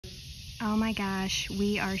Oh my gosh,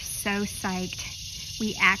 we are so psyched.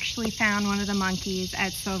 We actually found one of the monkeys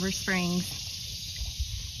at Silver Springs.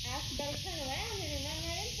 Ash, you better turn around and run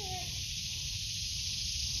right into it.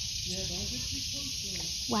 Yeah, don't get too close to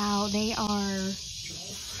it. Wow, they are...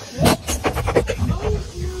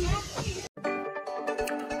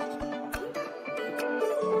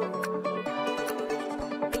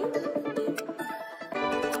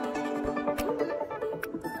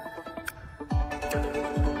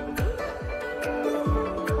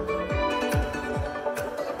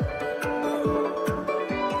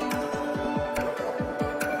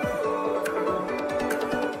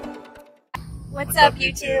 What's up,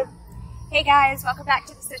 YouTube? Hey guys, welcome back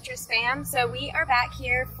to the Citrus Fam. So we are back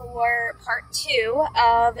here for part 2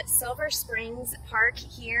 of Silver Springs Park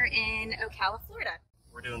here in Ocala, Florida.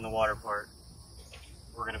 We're doing the water part.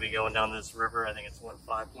 We're going to be going down this river. I think it's what,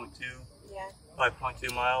 5.2? Yeah.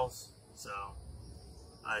 5.2 miles. So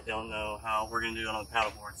I don't know how we're going to do it on the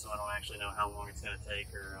paddleboard, so I don't actually know how long it's going to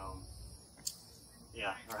take or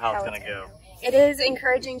how it's going to go. It is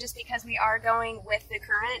encouraging just because we are going with the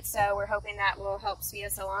current, so we're hoping that will help speed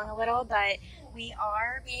us along a little, but we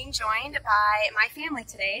are being joined by my family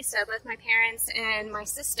today. So both my parents and my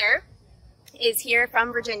sister is here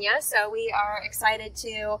from Virginia, so we are excited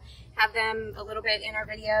to have them a little bit in our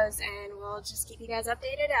videos, and we'll just keep you guys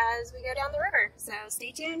updated as we go down the river. So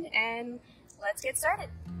stay tuned and let's get started.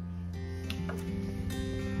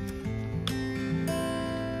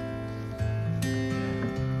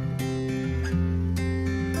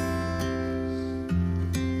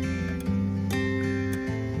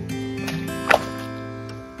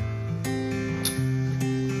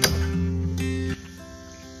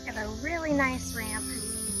 Nice ramp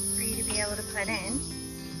for you to be able to put in.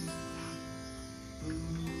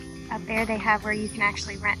 Up there they have where you can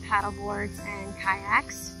actually rent paddle boards and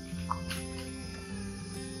kayaks.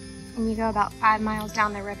 And you go about 5 miles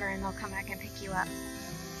down the river and they'll come back and pick you up.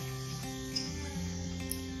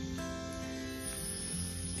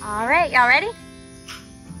 Alright, y'all ready?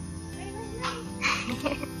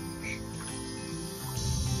 Ready.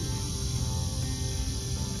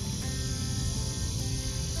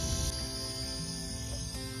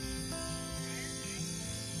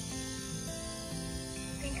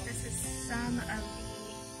 Some of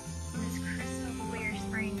the most crystal clear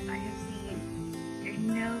springs I have seen. There's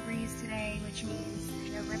no breeze today, which means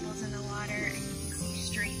there's no ripples in the water and you can see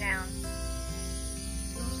straight down.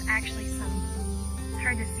 There's actually some, it's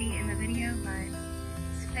hard to see in the video, but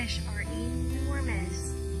these fish are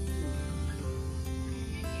enormous.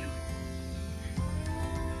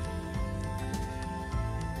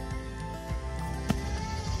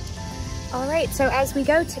 Alright, so as we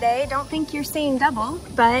go today, don't think you're seeing double,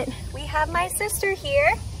 but we have my sister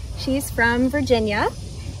here. She's from Virginia,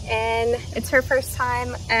 and it's her first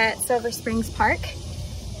time at Silver Springs Park.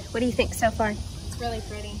 What do you think so far? It's really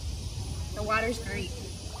pretty. The water's great.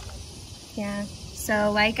 Yeah,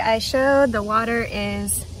 so like I showed, the water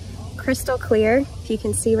is crystal clear, if you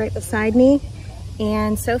can see right beside me,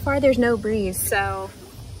 and so far there's no breeze, so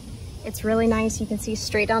it's really nice. You can see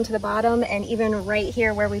straight down to the bottom, and even right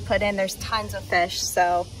here where we put in, there's tons of fish.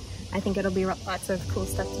 So I think it'll be lots of cool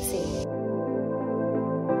stuff to see.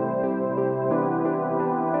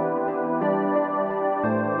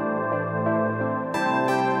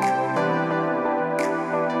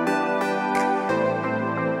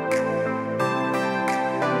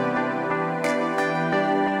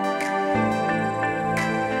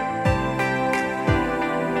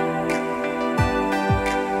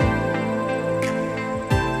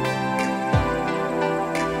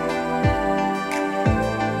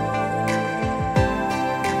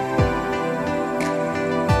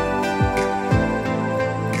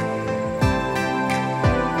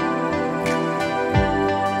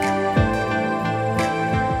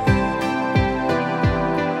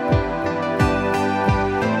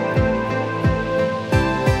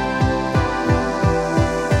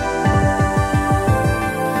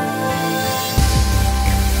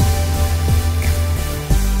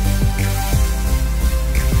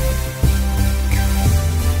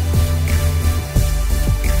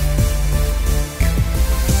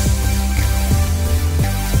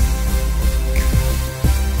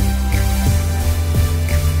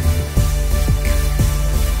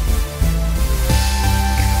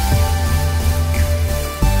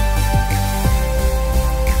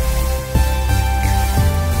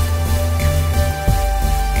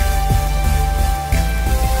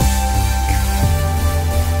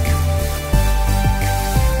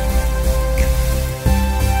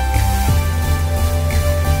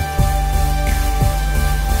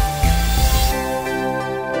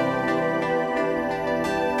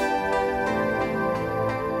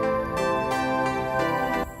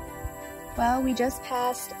 we just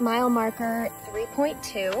passed mile marker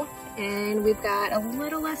 3.2 and we've got a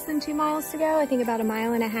little less than 2 miles to go, I think about 1.5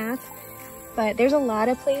 miles. But there's a lot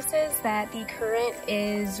of places that the current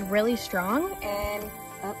is really strong and,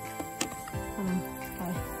 oh, hold on,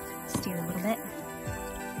 gotta steer a little bit.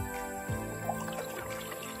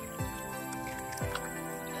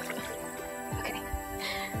 Okay.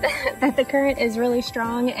 That the current is really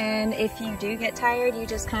strong, and if you do get tired, you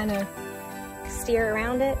just kind of steer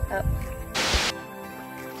around it. Oh.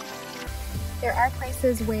 There are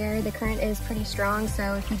places where the current is pretty strong,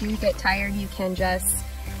 so if you do get tired, you can just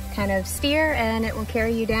kind of steer and it will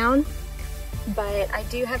carry you down. But I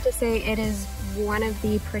do have to say it is one of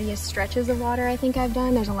the prettiest stretches of water I think I've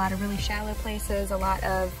done. There's a lot of really shallow places, a lot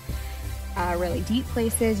of really deep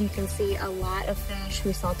places. You can see a lot of fish.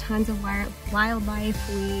 We saw tons of wildlife.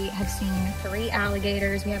 We have seen 3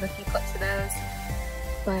 alligators. We have a few clips of those,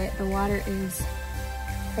 but the water is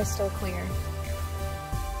crystal clear.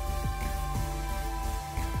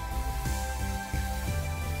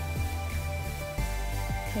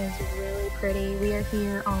 It is really pretty. We are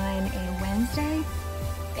here on a Wednesday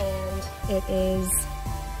and it is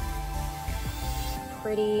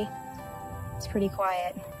it's pretty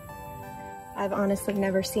quiet. I've honestly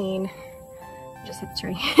never seen, just hit the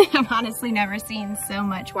tree. I've honestly never seen so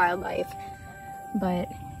much wildlife, but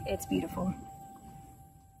it's beautiful.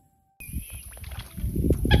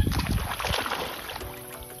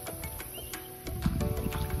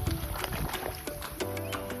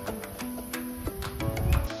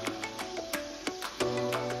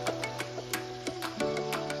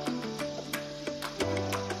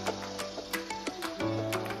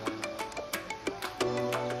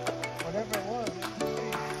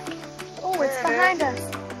 Oh, it's behind us.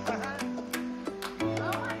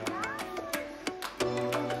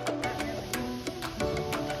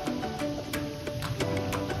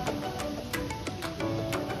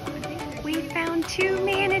 We found 2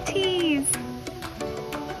 manatees.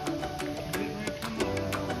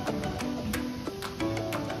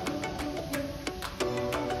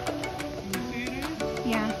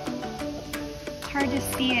 Yeah, it's hard to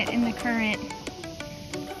see it in the current.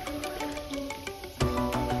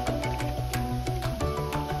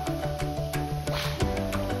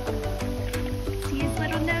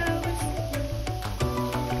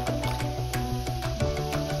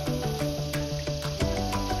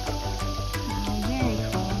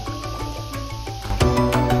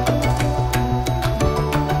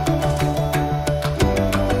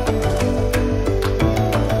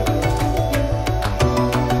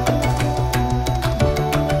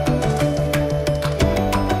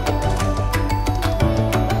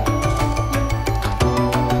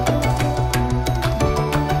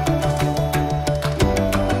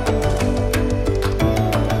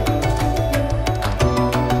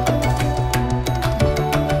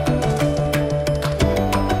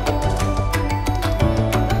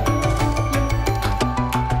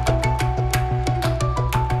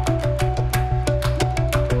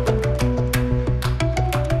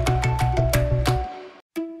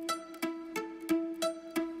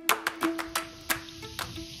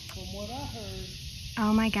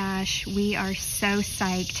 Oh my gosh, we are so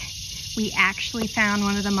psyched. We actually found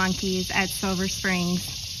one of the monkeys at Silver Springs.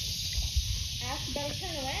 Ask better turn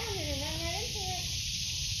around and run right into it.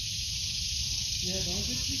 Yeah, don't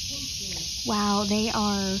get too close to it. Wow, they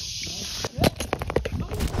are...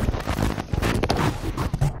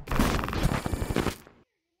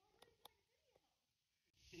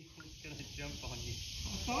 He's gonna jump on you.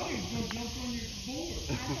 I thought he was going to jump on your board.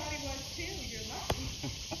 I thought he was too. You're lucky.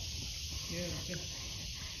 Yeah.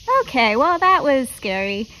 Okay, well that was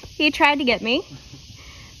scary. He tried to get me.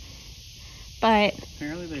 But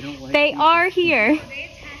Apparently they don't like they are here. They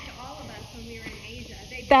attacked all of us when we were in Asia.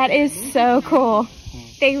 That is so cool.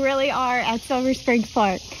 They really are at Silver Springs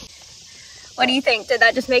Park. What do you think? Did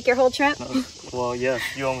that just make your whole trip? Well, yes,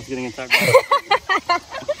 you almost getting attacked.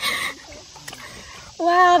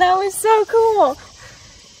 Wow, that was so cool.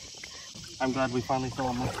 I'm glad we finally saw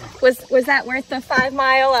a monkey. Was that worth the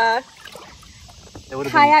 5-mile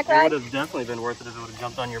kayak ride? It would have definitely been worth it if it would have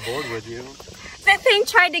jumped on your board with you. That thing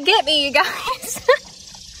tried to get me, you guys.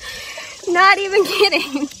 Not even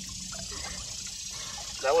kidding.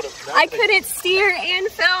 I couldn't steer and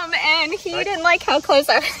film, and he didn't like how close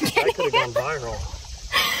I was getting. That could have gone viral.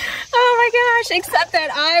 Oh my gosh, except that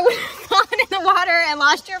I would have fallen in the water and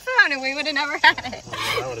lost your phone and we would have never had it. Oh,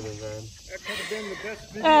 that would have been bad. That could have been the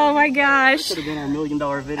best video. Oh my gosh. That could have been our $1 million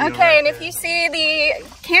video. Okay, right and there. if you see the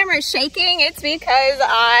camera shaking, it's because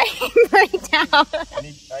I break down. I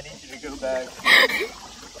need you to go back.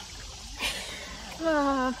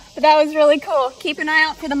 The But that was really cool. Keep an eye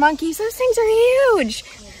out for the monkeys. Those things are huge.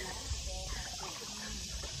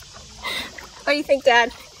 What do you think,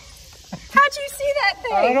 Dad? How'd you see that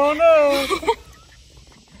thing? I don't know.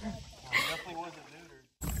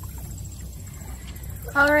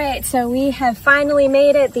 All right, so we have finally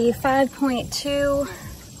made it the 5.2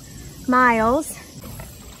 miles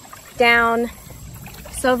down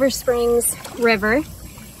Silver Springs River,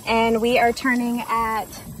 and we are turning at,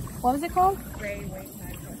 what was it called?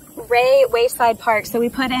 Ray Wayside Park. So we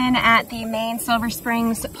put in at the main Silver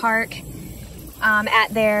Springs Park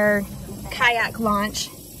at their kayak launch,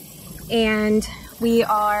 and we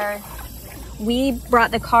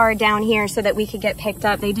brought the car down here so that we could get picked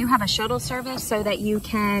up. They do have a shuttle service so that you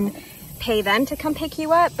can pay them to come pick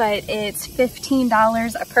you up, but it's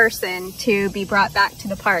 $15 a person to be brought back to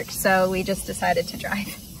the park, so we just decided to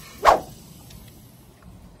drive.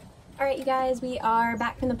 All right, you guys, we are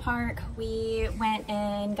back from the park. We went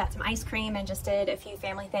and got some ice cream and just did a few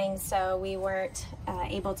family things, so we weren't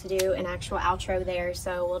able to do an actual outro there,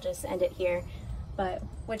 so we'll just end it here. But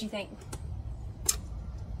what'd you think?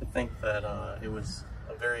 I think that it was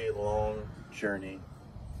a very long journey.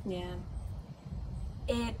 Yeah.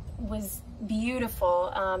 It was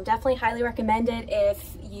beautiful. Definitely highly recommend it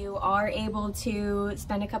if you are able to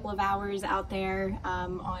spend a couple of hours out there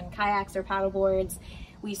on kayaks or paddle boards.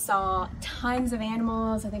 We saw tons of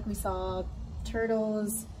animals. I think we saw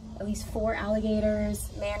turtles, at least 4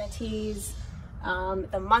 alligators, manatees,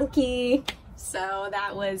 the monkey. So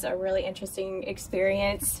that was a really interesting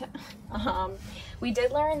experience. We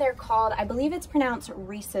did learn they're called, I believe it's pronounced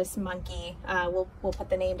rhesus monkey. We'll put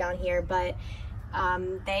the name down here, but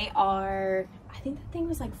they are, I think that thing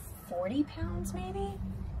was like 40 pounds maybe?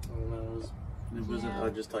 It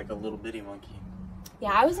wasn't just like a little bitty monkey.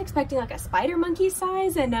 Yeah, I was expecting like a spider monkey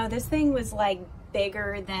size, and no, this thing was like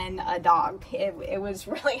bigger than a dog. It was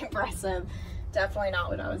really impressive. Definitely not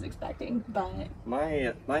what I was expecting, but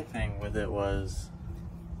my thing with it was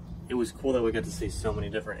cool that we got to see so many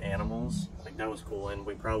different animals. Like, that was cool, and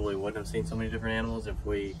we probably wouldn't have seen so many different animals if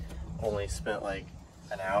we only spent like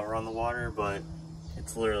an hour on the water, but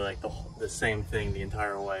it's literally like the same thing the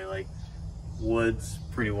entire way. Like, woods,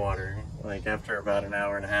 pretty water. Like, after about an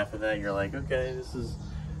hour and a half of that, you're like, okay, this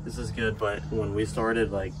is good. But when we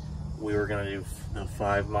started, like, we were gonna do the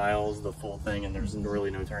 5 miles, the full thing, and there's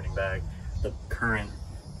really no turning back. The current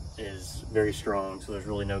is very strong, so there's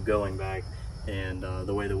really no going back. And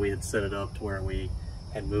the way that we had set it up to where we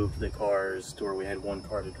had moved the cars to where we had one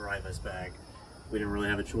car to drive us back, we didn't really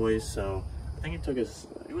have a choice. So I think it took us,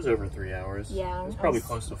 it was over 3 hours. Yeah. It was probably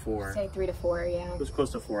close to 4. Say 3 to 4, yeah. It was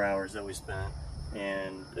close to 4 hours that we spent.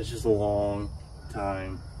 And it's just a long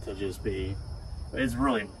time to just be, it's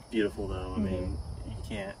really beautiful though. I mean, you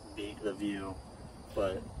can't beat the view.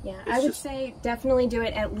 But yeah, I would say definitely do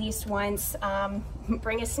it at least once.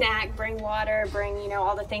 Bring a snack, bring water, bring, you know,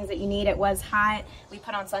 all the things that you need. It was hot. We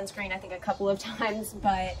put on sunscreen, I think, a couple of times,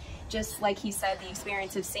 but just like he said, the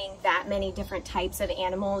experience of seeing that many different types of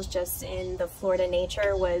animals just in the Florida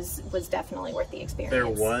nature was definitely worth the experience. There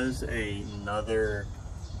was another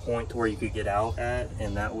point to where you could get out at,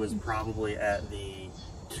 and that was probably at the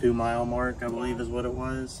 2 mile mark, I believe is what it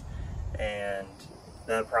was. And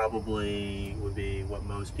that probably would be what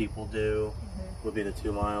most people do, would be the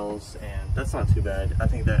 2 miles, and that's not too bad. I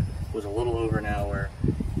think that was a little over an hour,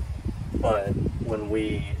 but when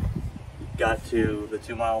we got to the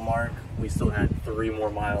 2 mile mark, we still had 3 more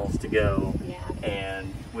miles to go,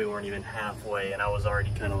 and we weren't even halfway, and I was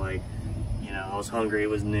already kind of like, you know, I was hungry. It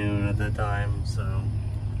was noon at that time, so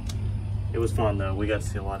it was fun though. We got to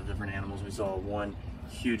see a lot of different animals. We saw one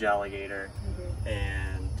huge alligator,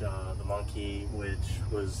 and the monkey, which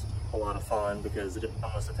was a lot of fun because it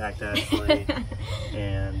almost attacked Ashley.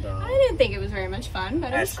 And I didn't think it was very much fun,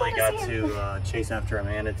 but Ashley got to chase after a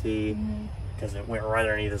manatee because it went right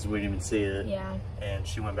underneath us. We didn't even see it. Yeah. And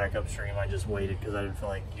she went back upstream. I just waited because I didn't feel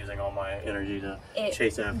like using all my energy to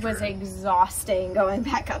chase after it was her. exhausting going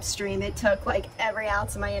back upstream. It took like every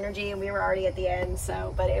ounce of my energy, and we were already at the end.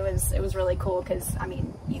 So, but it was really cool because I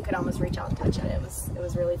mean, you could almost reach out and touch it. It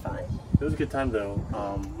was really fun. It was a good time though.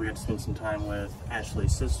 We got to spend some time with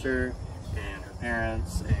Ashley's sister and her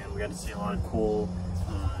parents, and we got to see a lot of cool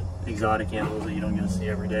exotic animals that you don't get to see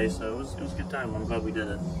every day. So it was a good time. I'm glad we did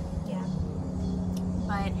it. Yeah.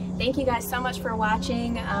 But thank you guys so much for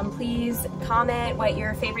watching. Please comment what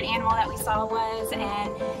your favorite animal that we saw was,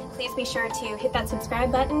 and please be sure to hit that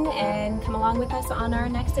subscribe button and come along with us on our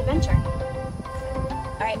next adventure.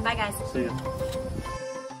 All right, bye guys. See ya.